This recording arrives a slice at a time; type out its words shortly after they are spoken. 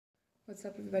What's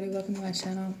up, everybody? Welcome to my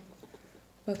channel.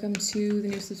 Welcome to the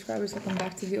new subscribers. Welcome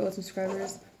back to the old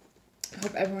subscribers. I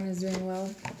hope everyone is doing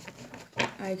well.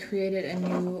 I created a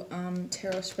new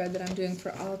tarot spread that I'm doing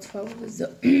for all 12 of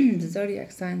the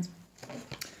zodiac signs.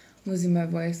 I'm losing my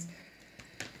voice.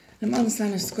 I'm on the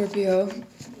sign of Scorpio.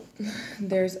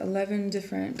 There's 11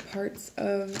 different parts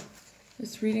of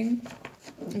this reading.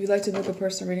 If you'd like to book a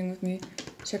personal reading with me,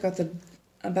 check out the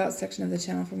About section of the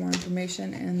channel for more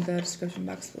information and the description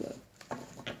box below.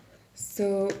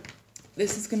 So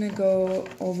this is going to go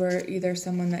over either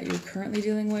someone that you're currently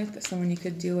dealing with, someone you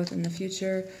could deal with in the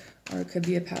future, or it could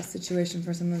be a past situation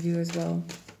for some of you as well.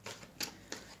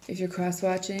 If you're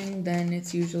cross-watching, then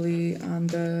it's usually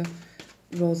the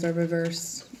roles are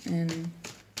reversed and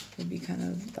would be kind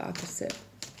of the opposite.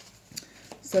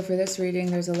 So for this reading,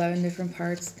 there's 11 different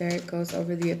parts. There it goes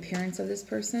over the appearance of this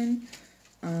person's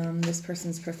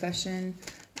profession,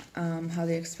 how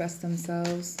they express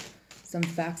themselves, some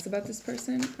facts about this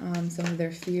person, some of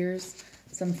their fears,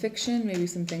 some fiction, maybe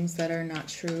some things that are not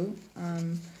true,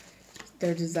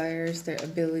 their desires, their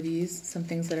abilities, some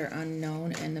things that are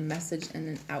unknown, and the message and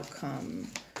an outcome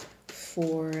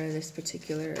for this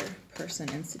particular person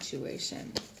and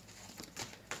situation.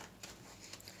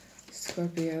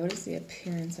 Scorpio, what is the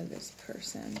appearance of this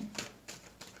person?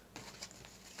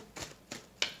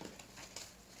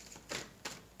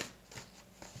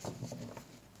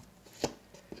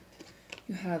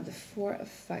 You have the Four of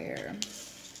Fire.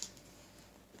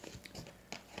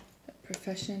 The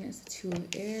profession is the Two of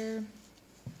Air.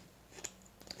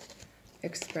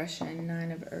 Expression,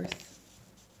 Nine of Earth.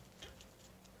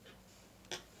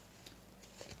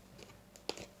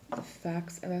 The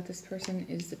facts about this person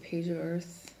is the Page of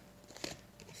Earth.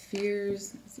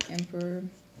 Fears is the Emperor.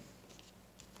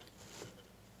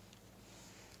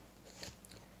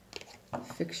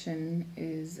 Fiction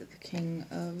is the King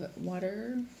of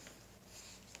Water.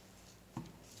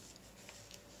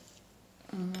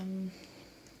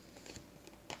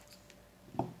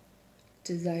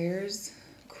 Desires,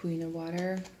 Queen of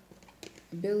Water.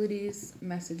 Abilities,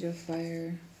 Message of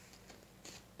Fire.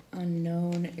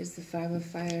 Unknown is the Five of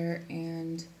Fire,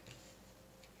 and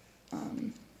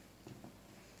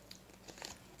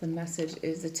the message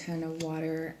is the Ten of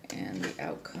Water, and the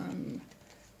outcome,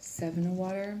 Seven of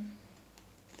Water.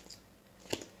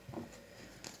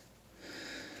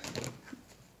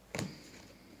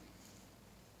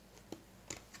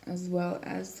 As well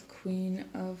as the Queen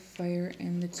of Fire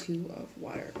and the Two of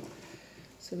Water.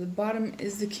 So the bottom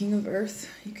is the King of Earth.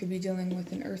 You could be dealing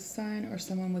with an earth sign or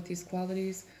someone with these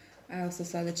qualities. I also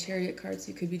saw the Chariot cards.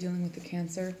 You could be dealing with the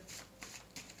Cancer.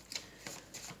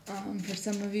 For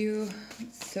some of you,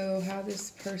 so how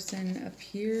this person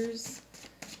appears.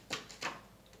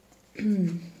 Okay.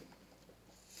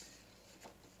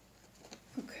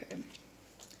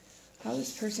 How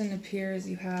this person appears,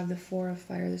 you have the Four of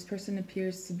Fire. This person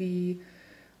appears to be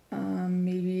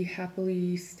maybe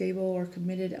happily stable or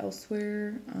committed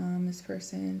elsewhere. This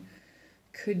person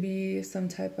could be some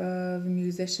type of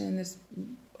musician. This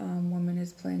woman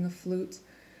is playing a flute.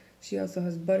 She also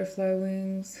has butterfly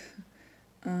wings.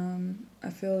 I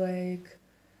feel like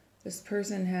this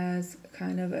person has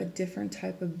kind of a different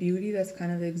type of beauty that's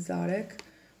kind of exotic,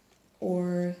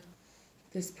 or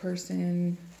this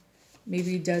person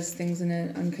maybe does things in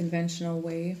an unconventional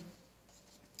way.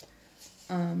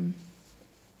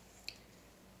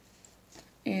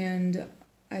 And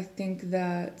I think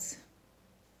that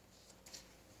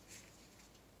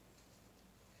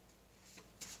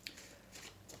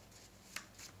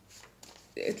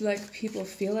it's like people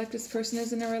feel like this person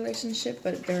is in a relationship,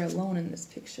 but they're alone in this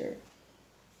picture.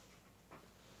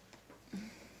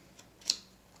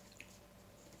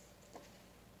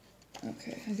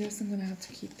 Okay, I guess I'm going to have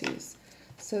to keep these.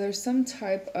 So there's some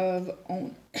type of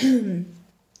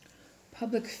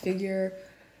public figure,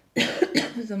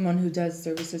 someone who does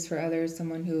services for others,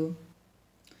 someone who,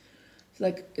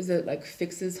 like, is it like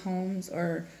fixes homes,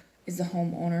 or is a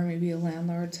homeowner, maybe a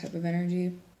landlord type of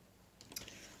energy.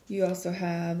 You also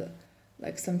have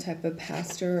like some type of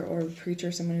pastor or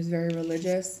preacher, someone who's very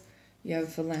religious. You have a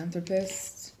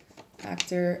philanthropist,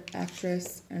 actor,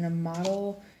 actress, and a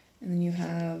model. And then you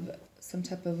have some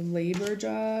type of labor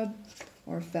job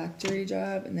or factory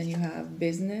job. And then you have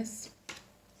business.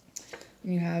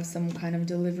 And you have some kind of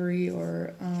delivery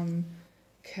or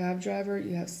cab driver.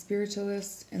 You have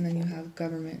spiritualist, and then you have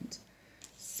government.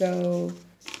 So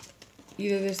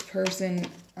either this person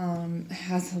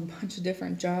has a bunch of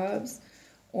different jobs,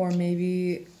 or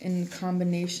maybe in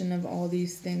combination of all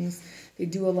these things, they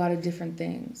do a lot of different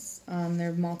things.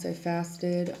 They're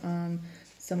multifaceted.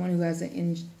 Someone who has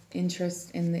an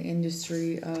interest in the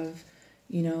industry of,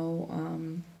 you know,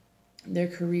 Their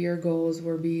career goals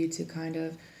will be to kind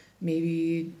of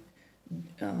maybe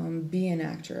be an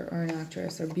actor or an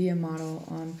actress or be a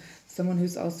model. Someone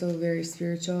who's also very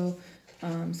spiritual,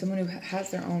 someone who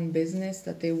has their own business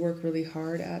that they work really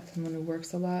hard at, someone who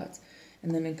works a lot.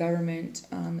 And then a government,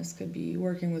 this could be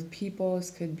working with people,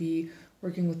 this could be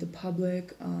working with the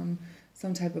public,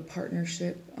 some type of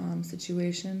partnership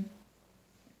situation.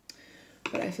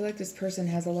 But I feel like this person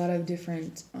has a lot of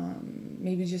different,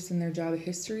 maybe just in their job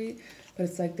history, but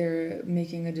it's like they're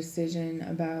making a decision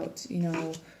about, you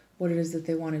know, what it is that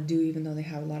they want to do, even though they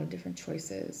have a lot of different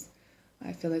choices.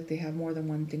 I feel like they have more than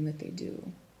one thing that they do.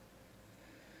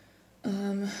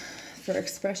 For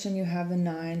expression, you have the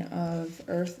 9 of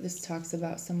Earth. This talks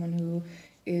about someone who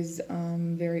is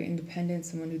very independent,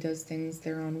 someone who does things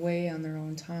their own way, on their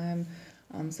own time.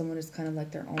 Someone who's kind of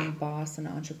like their own boss, an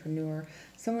entrepreneur.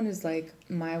 Someone who's like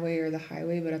my way or the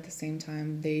highway, but at the same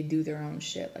time, they do their own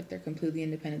shit. Like they're completely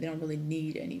independent. They don't really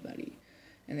need anybody.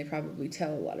 And they probably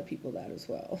tell a lot of people that as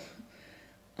well.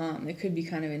 It could be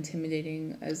kind of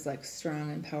intimidating as like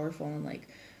strong and powerful and like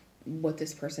what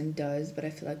this person does, but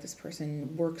I feel like this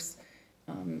person works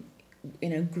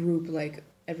in a group, like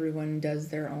everyone does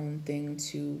their own thing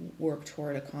to work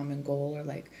toward a common goal, or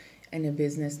like in a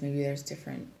business, maybe there's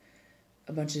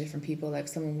a bunch of different people, like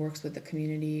someone works with the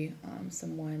community,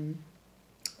 someone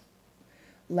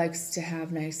likes to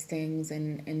have nice things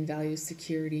and values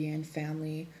security and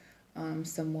family,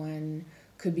 someone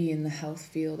could be in the health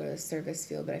field or the service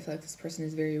field, but I feel like this person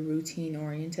is very routine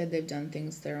oriented. They've done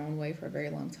things their own way for a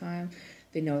very long time.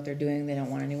 They know what they're doing. They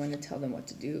don't want anyone to tell them what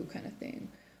to do, kind of thing.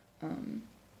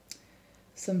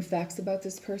 Some facts about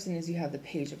this person is you have the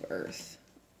Page of Earth.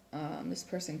 This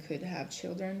person could have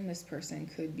children. This person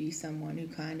could be someone who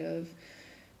kind of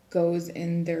goes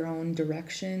in their own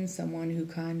direction, someone who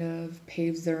kind of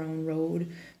paves their own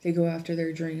road. They go after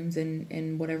their dreams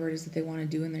and whatever it is that they want to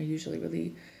do, and they're usually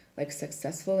really like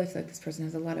successful. I feel like this person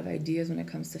has a lot of ideas when it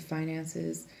comes to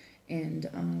finances,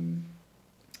 and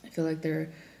I feel like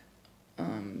they're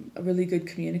a really good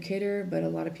communicator, but a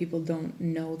lot of people don't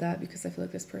know that because I feel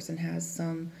like this person has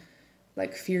some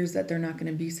like fears that they're not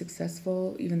going to be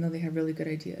successful even though they have really good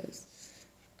ideas.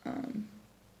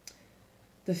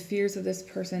 The fears of this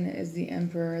person is the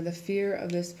Emperor. The fear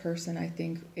of this person, I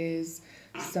think, is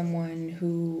someone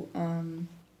who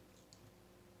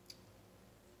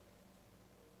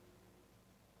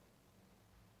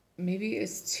maybe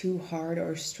is too hard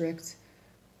or strict,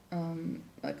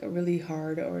 like a really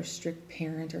hard or strict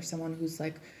parent, or someone who's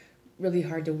like really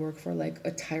hard to work for, like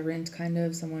a tyrant kind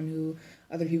of, someone who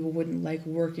other people wouldn't like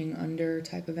working under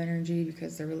type of energy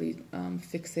because they're really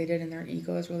fixated and their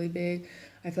ego is really big.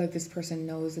 I feel like this person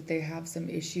knows that they have some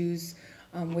issues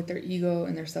with their ego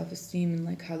and their self-esteem, and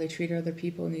like how they treat other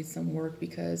people needs some work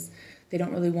because they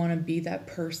don't really want to be that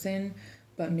person,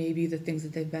 but maybe the things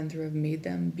that they've been through have made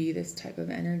them be this type of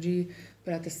energy.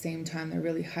 But at the same time, they're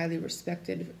really highly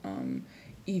respected,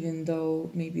 even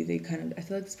though maybe they kind of, I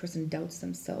feel like this person doubts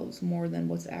themselves more than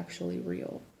what's actually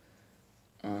real.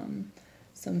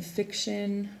 Some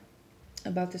fiction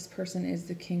about this person is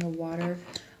the King of Water.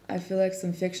 I feel like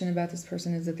some fiction about this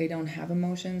person is that they don't have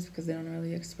emotions because they don't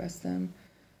really express them.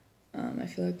 I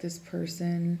feel like this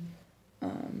person,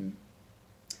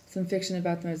 some fiction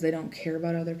about them is they don't care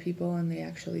about other people, and they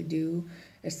actually do,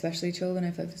 especially children.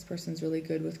 I feel like this person's really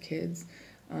good with kids,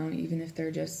 even if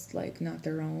they're just like not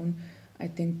their own. I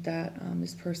think that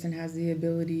this person has the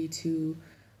ability to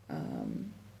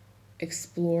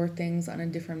explore things on a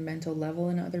different mental level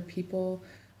than other people.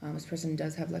 This person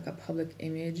does have like a public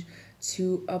image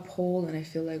to uphold, and I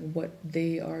feel like what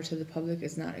they are to the public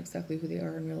is not exactly who they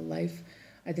are in real life.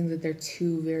 I think that they're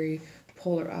two very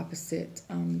polar opposite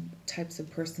types of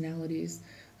personalities.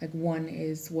 Like one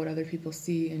is what other people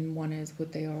see, and one is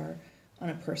what they are on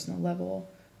a personal level.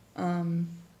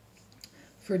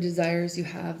 For desires, you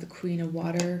have the Queen of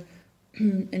Water.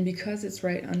 And because it's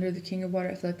right under the King of Water,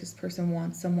 I feel like this person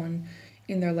wants someone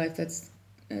in their life that's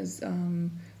as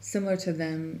similar to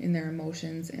them in their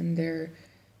emotions and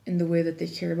in the way that they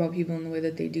care about people and the way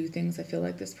that they do things. I feel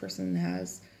like this person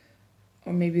has,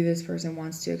 or maybe this person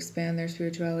wants to expand their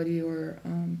spirituality or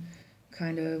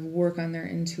kind of work on their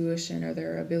intuition or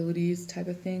their abilities type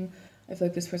of thing. I feel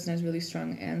like this person has really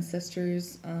strong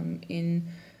ancestors in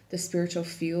the spiritual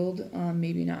field,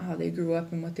 maybe not how they grew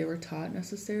up and what they were taught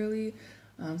necessarily.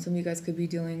 Some of you guys could be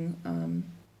dealing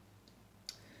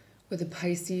with a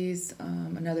Pisces,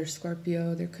 another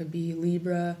Scorpio. There could be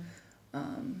Libra,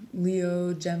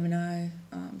 Leo, Gemini,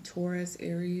 Taurus,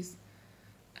 Aries.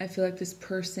 I feel like this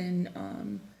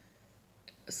person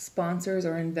sponsors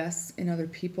or invests in other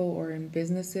people or in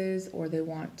businesses, or they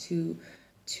want to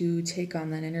to take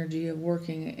on that energy of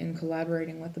working and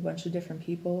collaborating with a bunch of different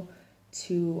people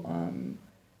to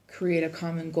create a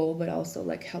common goal, but also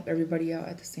like help everybody out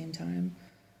at the same time.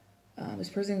 This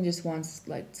person just wants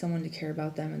like someone to care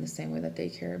about them in the same way that they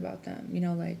care about them. You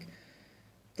know, like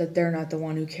that they're not the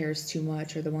one who cares too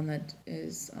much or the one that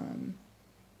is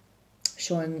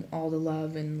showing all the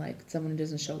love, and like someone who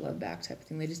doesn't show love back type of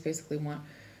thing. They just basically want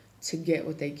to get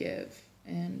what they give,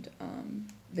 and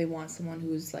they want someone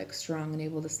who's like strong and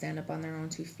able to stand up on their own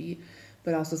 2 feet,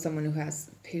 but also someone who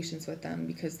has patience with them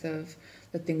because of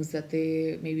the things that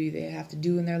they have to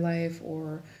do in their life,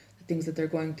 or the things that they're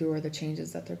going through, or the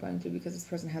changes that they're going through, because this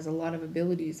person has a lot of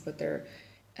abilities, but they're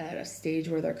at a stage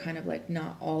where they're kind of like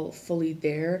not all fully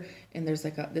there, and there's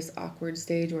like this awkward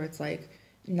stage where it's like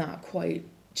not quite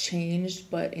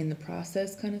changed but in the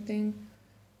process kind of thing.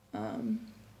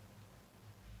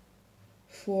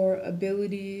 For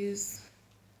abilities,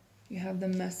 you have the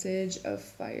message of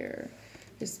fire.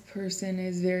 This person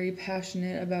is very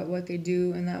passionate about what they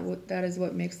do, and that is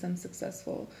what makes them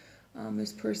successful.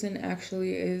 This person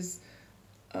actually is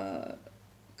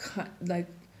like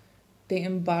they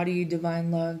embody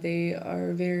divine love. They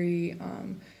are very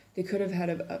they could have had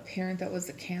a parent that was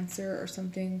a Cancer or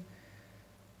something,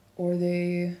 or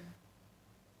they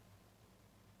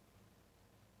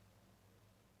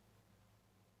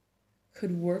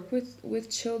could work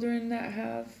with children that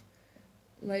have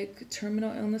like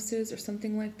terminal illnesses or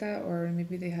something like that, or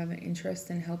maybe they have an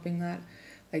interest in helping that,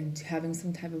 like having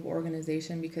some type of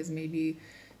organization, because maybe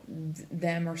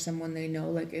them or someone they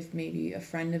know, like if maybe a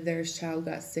friend of theirs child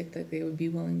got sick, that they would be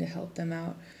willing to help them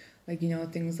out, like, you know,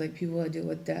 things like people that deal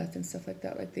with death and stuff like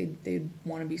that, like they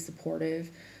want to be supportive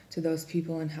to those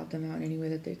people and help them out in any way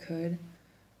that they could.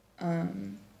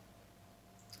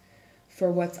 For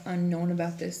what's unknown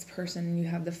about this person, you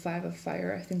have the 5 of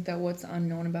fire. I think that what's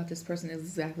unknown about this person is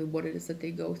exactly what it is that they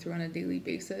go through on a daily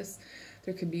basis.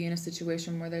 There could be in a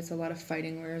situation where there's a lot of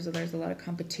fighting, where there's a lot of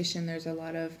competition, there's a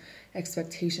lot of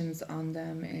expectations on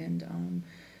them, and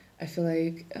I feel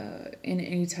like in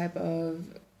any type of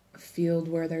field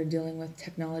where they're dealing with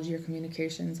technology or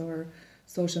communications or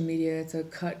social media, it's a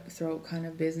cutthroat kind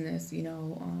of business, you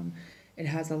know. It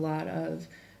has a lot of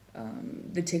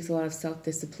it takes a lot of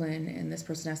self-discipline, and this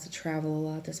person has to travel a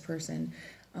lot. This person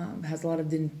has a lot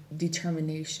of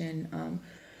determination,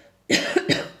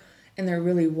 and they're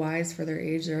really wise for their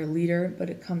age. They're a leader, but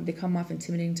they come off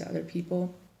intimidating to other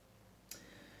people.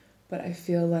 But I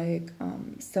feel like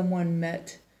someone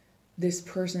met this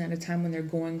person at a time when they're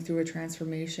going through a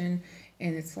transformation,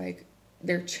 and it's like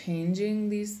they're changing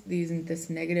this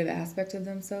negative aspect of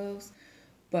themselves,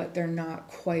 but they're not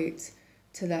quite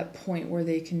to that point where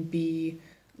they can be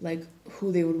like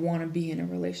who they would want to be in a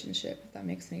relationship, if that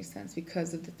makes any sense,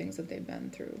 because of the things that they've been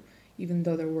through, even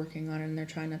though they're working on it and they're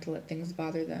trying not to let things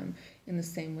bother them in the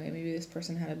same way. Maybe this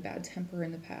person had a bad temper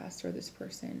in the past, or this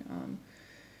person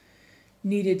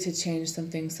needed to change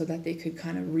something so that they could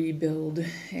kind of rebuild,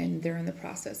 and they're in the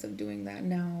process of doing that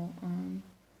now.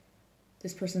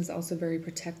 This person's also very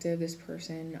protective. This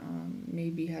person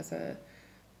maybe has a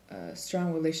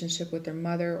strong relationship with their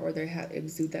mother, or they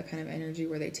exude that kind of energy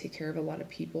where they take care of a lot of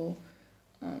people.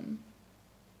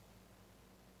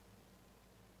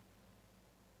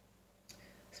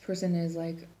 This person is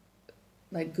like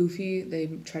goofy. They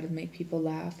try to make people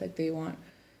laugh. Like they want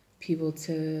people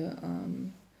to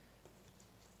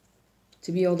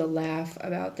be able to laugh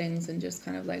about things and just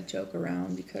kind of like joke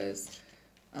around, because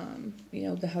you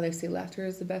know, how they say laughter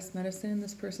is the best medicine.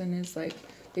 This person is like,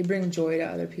 they bring joy to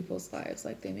other people's lives.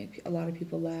 Like they make a lot of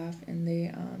people laugh, and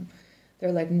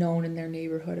they're like known in their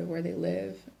neighborhood or where they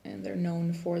live, and they're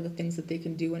known for the things that they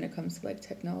can do when it comes to like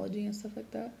technology and stuff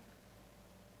like that.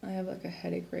 I have like a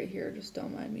headache right here, just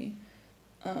don't mind me.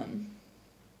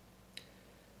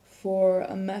 For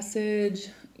a message,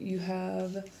 you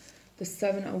have the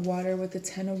 7 of water with the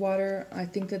 10 of water. I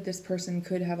think that this person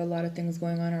could have a lot of things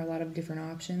going on, or a lot of different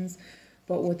options,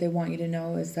 but what they want you to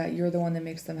know is that you're the one that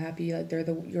makes them happy. Like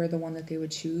you're the one that they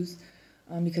would choose,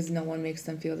 because no one makes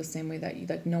them feel the same way that you,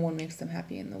 like no one makes them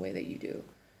happy in the way that you do,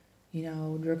 you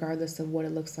know, regardless of what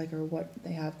it looks like or what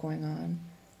they have going on.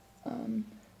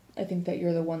 I think that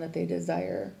you're the one that they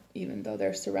desire, even though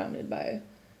they're surrounded by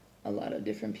a lot of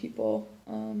different people.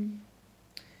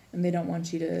 And they don't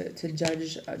want you to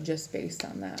judge just based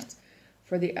on that.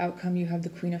 For the outcome, you have the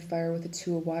Queen of Fire with the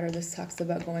 2 of water. This talks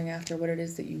about going after what it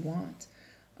is that you want.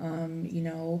 You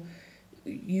know,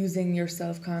 using your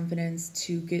self-confidence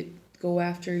to go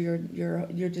after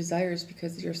your desires,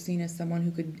 because you're seen as someone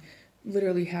who could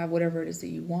literally have whatever it is that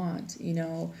you want, you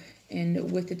know.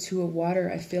 And with the 2 of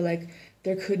water, I feel like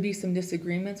there could be some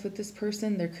disagreements with this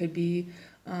person. There could be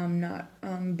not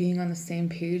being on the same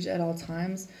page at all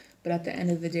times. But at the end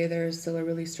of the day, there is still a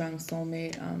really strong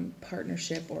soulmate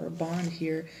partnership or bond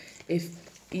here.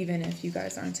 Even if you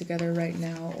guys aren't together right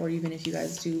now, or even if you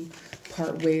guys do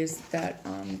part ways, that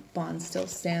bond still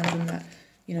stands, and that,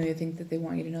 you know, you think that they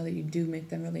want you to know that you do make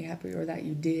them really happy, or that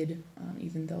you did,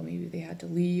 even though maybe they had to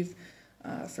leave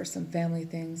for some family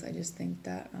things. I just think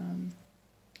that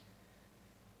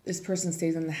this person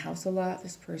stays in the house a lot.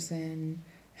 This person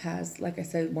has, like I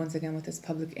said, once again, with this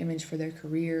public image for their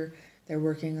career, they're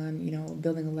working on, you know,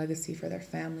 building a legacy for their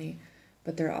family,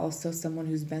 but they're also someone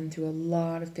who's been through a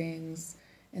lot of things,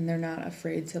 and they're not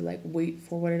afraid to like wait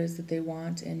for what it is that they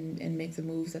want, and make the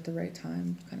moves at the right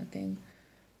time, kind of thing.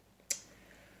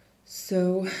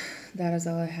 So that is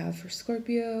all I have for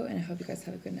Scorpio, and I hope you guys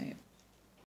have a good night.